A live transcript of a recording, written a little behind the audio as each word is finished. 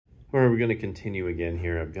All right, we're going to continue again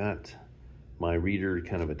here. I've got my reader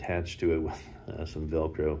kind of attached to it with some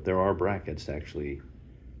Velcro. There are brackets to actually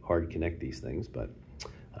hard connect these things, but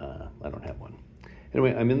I don't have one.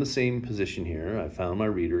 Anyway, I'm in the same position here. I found my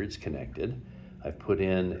reader, it's connected. I've put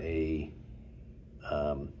in a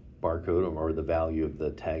barcode or the value of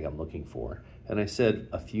the tag I'm looking for. And I said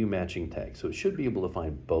a few matching tags. So it should be able to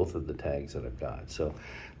find both of the tags that I've got. So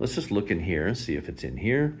let's just look in here and see if it's in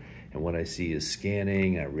here. And what I see is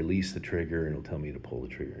scanning. I release the trigger and it'll tell me to pull the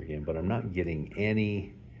trigger again. But I'm not getting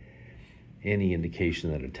any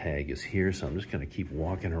indication that a tag is here. So I'm just going to keep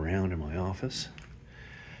walking around in my office.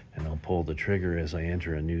 And I'll pull the trigger as I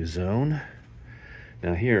enter a new zone.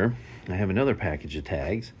 Now here, I have another package of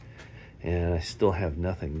tags. And I still have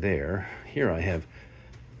nothing there. Here I have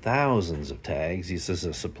thousands of tags. This is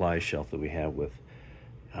a supply shelf that we have with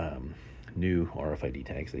new RFID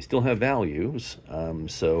tags. They still have values.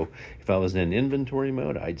 So if I was in inventory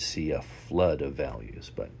mode, I'd see a flood of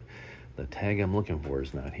values. But the tag I'm looking for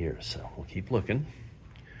is not here. So we'll keep looking.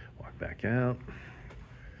 Walk back out.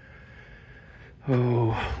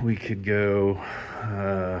 Oh, we could go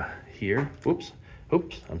here. Oops,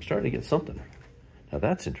 I'm starting to get something. Now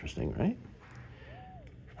that's interesting, right?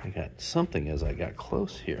 I got something as I got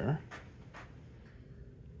close here.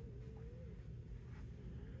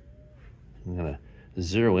 I'm gonna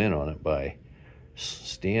zero in on it by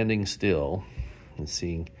standing still and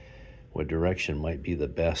seeing what direction might be the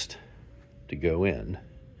best to go in.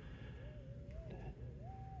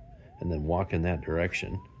 And then walk in that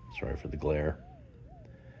direction. Sorry for the glare.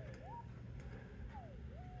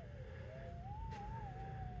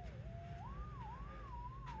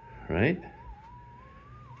 Right?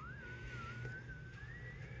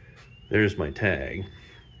 There's my tag,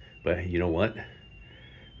 but you know what?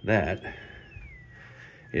 That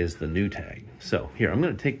is the new tag. So here, I'm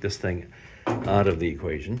going to take this thing out of the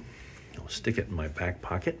equation. I'll stick it in my back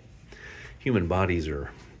pocket. Human bodies are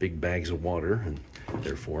big bags of water, and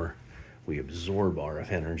therefore we absorb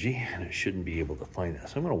RF energy, and it shouldn't be able to find that.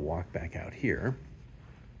 So I'm going to walk back out here,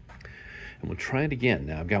 and we'll try it again.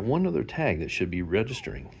 Now I've got one other tag that should be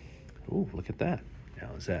registering. Oh, look at that. Now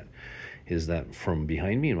is that from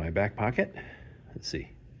behind me in my back pocket? Let's see.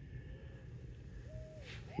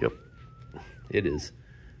 Yep, it is.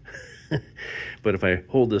 But if I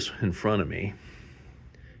hold this in front of me,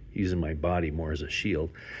 using my body more as a shield,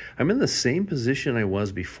 I'm in the same position I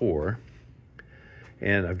was before,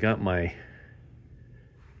 and I've got my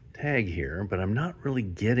tag here, but I'm not really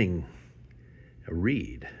getting a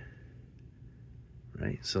read.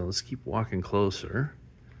 Right, so let's keep walking closer.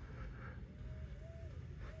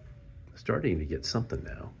 Starting to get something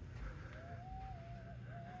now.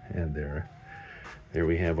 And there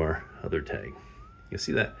we have our other tag. You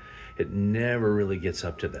see that? It never really gets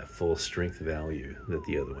up to that full strength value that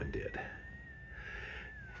the other one did.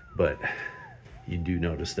 But you do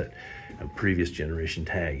notice that a previous generation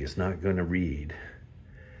tag is not going to read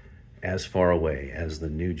as far away as the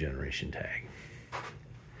new generation tag.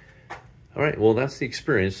 All right, well, that's the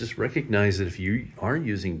experience. Just recognize that if you are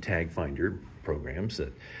using tag finder programs,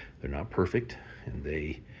 that they're not perfect, and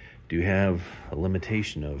they do have a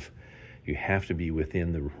limitation of you have to be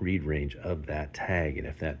within the read range of that tag. And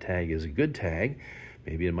if that tag is a good tag,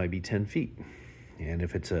 maybe it might be 10 feet. And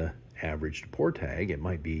if it's a average to poor tag, it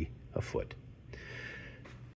might be a foot.